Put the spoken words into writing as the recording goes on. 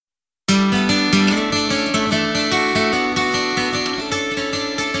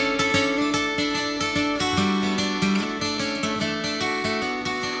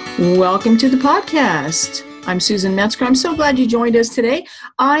Welcome to the podcast. I'm Susan Metzger. I'm so glad you joined us today.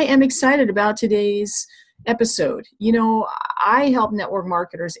 I am excited about today's episode. You know, I help network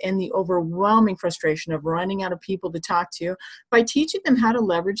marketers end the overwhelming frustration of running out of people to talk to by teaching them how to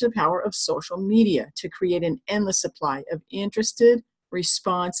leverage the power of social media to create an endless supply of interested,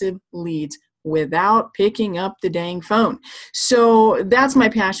 responsive leads without picking up the dang phone. So that's my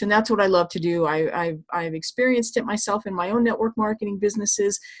passion. That's what I love to do. I've experienced it myself in my own network marketing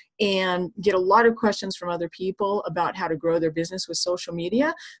businesses and get a lot of questions from other people about how to grow their business with social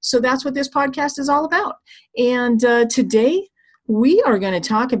media. So that's what this podcast is all about. And today we are going to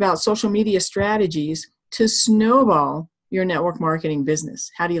talk about social media strategies to snowball your network marketing business.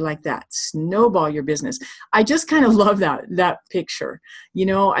 How do you like that? Snowball your business. I just kind of love that picture. You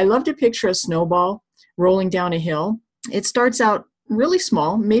know, I love to picture a snowball rolling down a hill. It starts out really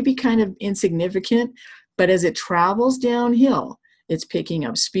small, maybe kind of insignificant, but as it travels downhill, it's picking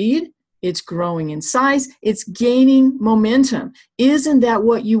up speed, it's growing in size, it's gaining momentum. Isn't that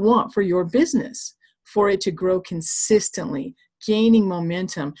what you want for your business? For it to grow consistently, gaining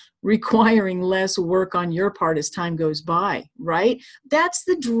momentum, requiring less work on your part as time goes by, right? That's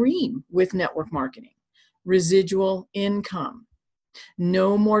the dream with network marketing. Residual income.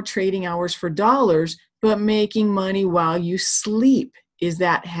 No more trading hours for dollars, but making money while you sleep. Is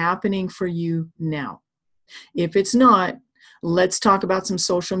that happening for you now? If it's not, let's talk about some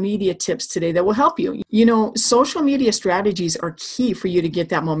social media tips today that will help you. You know, social media strategies are key for you to get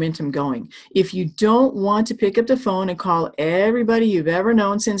that momentum going. If you don't want to pick up the phone and call everybody you've ever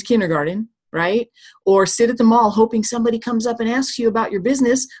known since kindergarten, right? Or sit at the mall hoping somebody comes up and asks you about your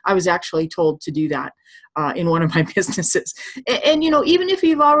business. I was actually told to do that in one of my businesses. And, you know, even if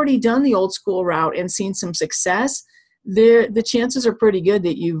you've already done the old school route and seen some success, the chances are pretty good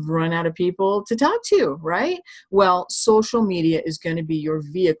that you've run out of people to talk to, right? Well, social media is going to be your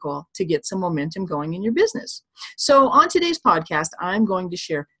vehicle to get some momentum going in your business. So on today's podcast, I'm going to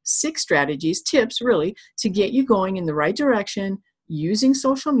share 6 strategies, tips really, to get you going in the right direction using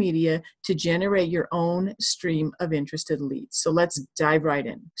social media to generate your own stream of interested leads. So let's dive right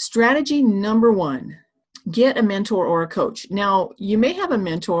in. Strategy number 1. Get a mentor or a coach. Now, you may have a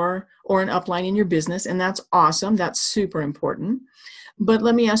mentor or an upline in your business, and that's awesome. That's super important. But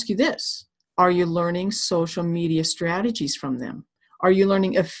let me ask you this. Are you learning social media strategies from them? Are you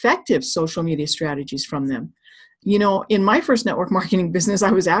learning effective social media strategies from them? You know, in my first network marketing business, I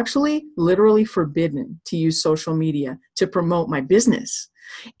was actually literally forbidden to use social media to promote my business.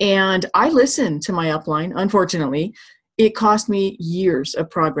 And I listened to my upline. Unfortunately, it cost me years of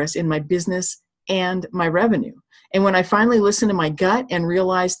progress in my business and my revenue. And when I finally listened to my gut and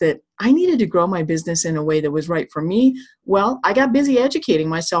realized that I needed to grow my business in a way that was right for me, well, I got busy educating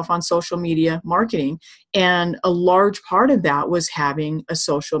myself on social media marketing. And a large part of that was having a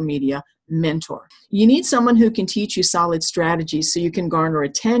social media mentor. You need someone who can teach you solid strategies so you can garner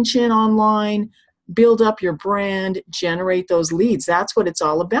attention online, build up your brand, generate those leads. That's what it's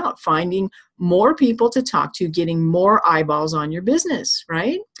all about, finding more people to talk to, getting more eyeballs on your business,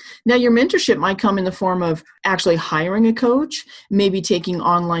 right? Now, your mentorship might come in the form of actually hiring a coach, maybe taking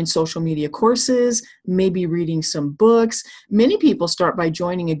online social media courses, maybe reading some books. Many people start by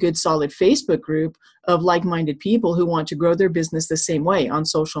joining a good, solid Facebook group of like-minded people who want to grow their business the same way on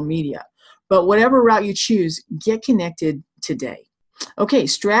social media. But whatever route you choose, get connected today. Okay,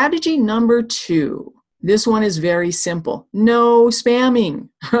 strategy number 2. This one is very simple. No spamming.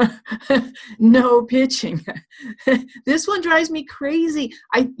 No pitching. This one drives me crazy.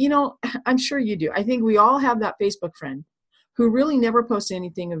 I'm sure you do. I think we all have that Facebook friend who really never posts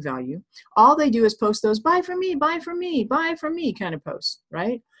anything of value. All they do is post those buy from me, buy from me, buy from me kind of posts,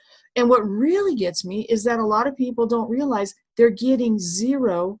 right? And what really gets me is that a lot of people don't realize they're getting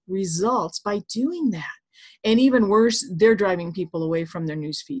 0 results by doing that. And even worse, they're driving people away from their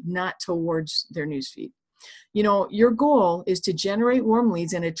newsfeed, not towards their newsfeed. You know, your goal is to generate warm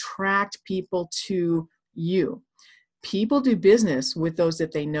leads and attract people to you. People do business with those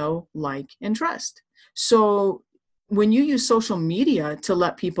that they know, like, and trust. So when you use social media to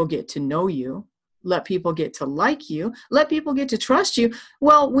let people get to know you, let people get to like you, let people get to trust you,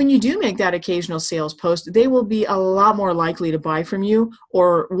 well, when you do make that occasional sales post, they will be a lot more likely to buy from you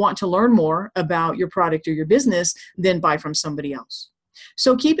or want to learn more about your product or your business than buy from somebody else.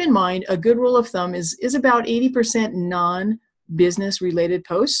 So keep in mind, a good rule of thumb is about 80% non-business related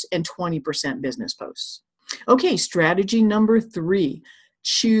posts and 20% business posts. Okay, strategy number 3,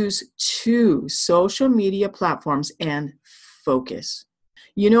 choose 2 social media platforms and focus.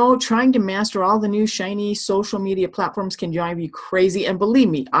 You know, trying to master all the new shiny social media platforms can drive you crazy. And believe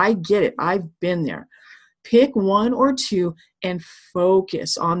me, I get it. I've been there. Pick one or two and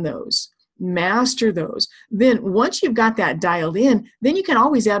focus on those. Master those. Then once you've got that dialed in, then you can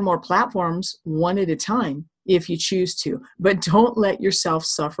always add more platforms one at a time if you choose to. But don't let yourself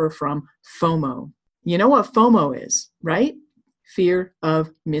suffer from FOMO. You know what FOMO is, right? Fear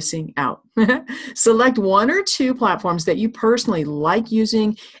of missing out. Select one or two platforms that you personally like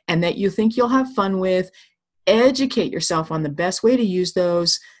using and that you think you'll have fun with. Educate yourself on the best way to use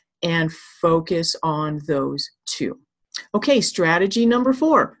those and focus on those two. Okay, strategy number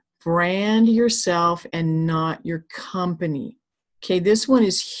 4, brand yourself and not your company. Okay, this one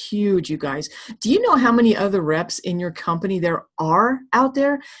is huge, you guys. Do you know how many other reps in your company there are out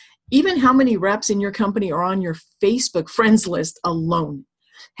there? Even how many reps in your company are on your Facebook friends list alone?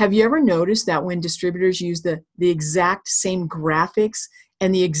 Have you ever noticed that when distributors use the exact same graphics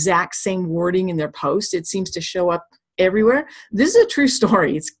and the exact same wording in their post, it seems to show up everywhere? This is a true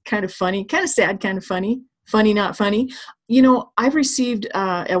story. It's kind of funny, kind of sad, kind of funny. Funny, not funny. You know, I've received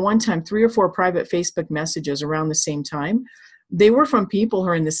at one time 3 or 4 private Facebook messages around the same time. They were from people who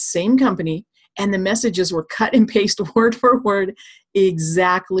are in the same company, and the messages were cut and paste word for word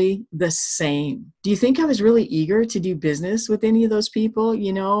exactly the same. Do you think I was really eager to do business with any of those people?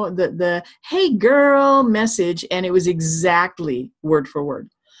 You know, the hey girl message, and it was exactly word for word.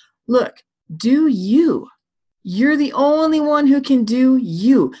 Look, do you. You're the only one who can do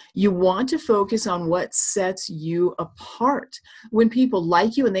you. You want to focus on what sets you apart. When people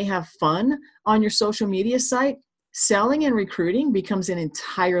like you and they have fun on your social media site, selling and recruiting becomes an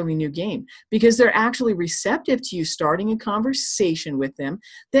entirely new game because they're actually receptive to you starting a conversation with them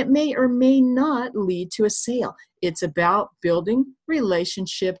that may or may not lead to a sale. It's about building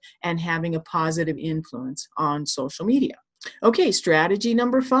relationship and having a positive influence on social media. Okay, strategy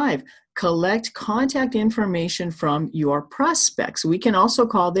number 5, collect contact information from your prospects. We can also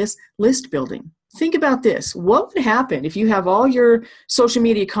call this list building. Think about this. What would happen if you have all your social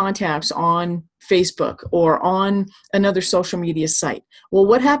media contacts on Facebook or on another social media site? Well,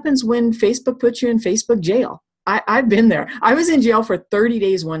 what happens when Facebook puts you in Facebook jail? I've been there. I was in jail for 30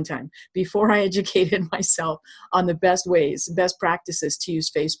 days one time before I educated myself on the best ways, best practices to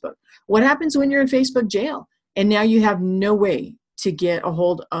use Facebook. What happens when you're in Facebook jail and now you have no way to get a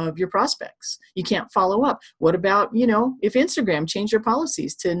hold of your prospects? You can't follow up. What about, if Instagram changed their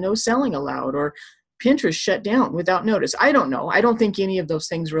policies to no selling allowed or Pinterest shut down without notice? I don't know. I don't think any of those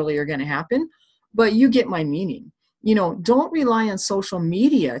things really are going to happen, but you get my meaning. Don't rely on social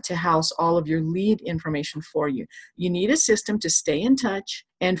media to house all of your lead information for you. You need a system to stay in touch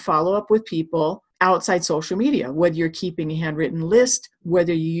and follow up with people outside social media, whether you're keeping a handwritten list,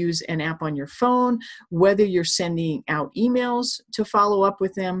 whether you use an app on your phone, whether you're sending out emails to follow up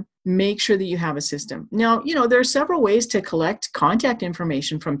with them. Make sure that you have a system. Now, there are several ways to collect contact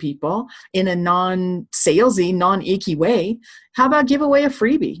information from people in a non-salesy, non-icky way. How about give away a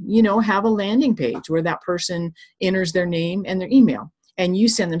freebie? Have a landing page where that person enters their name and their email, and you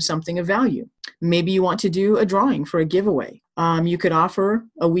send them something of value. Maybe you want to do a drawing for a giveaway. You could offer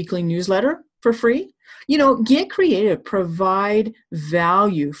a weekly newsletter for free. Get creative, provide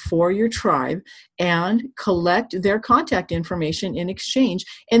value for your tribe and collect their contact information in exchange.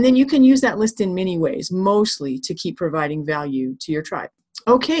 And then you can use that list in many ways, mostly to keep providing value to your tribe.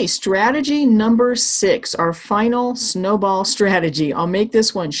 Okay, strategy number 6, our final snowball strategy. I'll make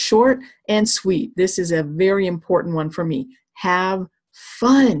this one short and sweet. This is a very important one for me. Have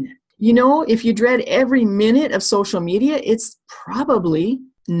fun. If you dread every minute of social media, it's probably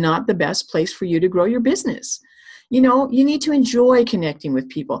not the best place for you to grow your business. You need to enjoy connecting with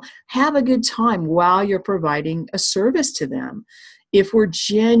people. Have a good time while you're providing a service to them. If we're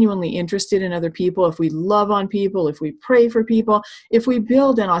genuinely interested in other people, if we love on people, if we pray for people, if we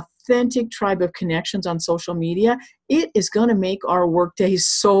build an authentic tribe of connections on social media, it is going to make our workday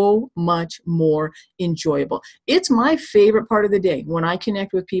so much more enjoyable. It's my favorite part of the day when I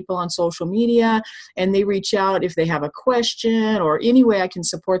connect with people on social media and they reach out if they have a question or any way I can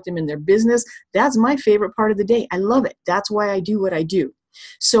support them in their business. That's my favorite part of the day. I love it. That's why I do what I do.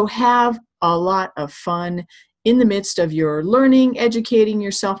 So have a lot of fun in the midst of your learning, educating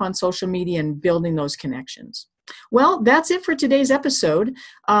yourself on social media, and building those connections. Well, that's it for today's episode.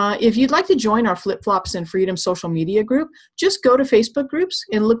 If you'd like to join our Flip Flops and Freedom social media group, just go to Facebook groups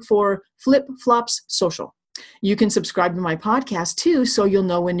and look for Flip Flops Social. You can subscribe to my podcast too, so you'll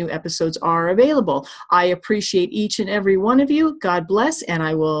know when new episodes are available. I appreciate each and every one of you. God bless, and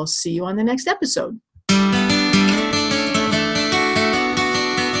I will see you on the next episode.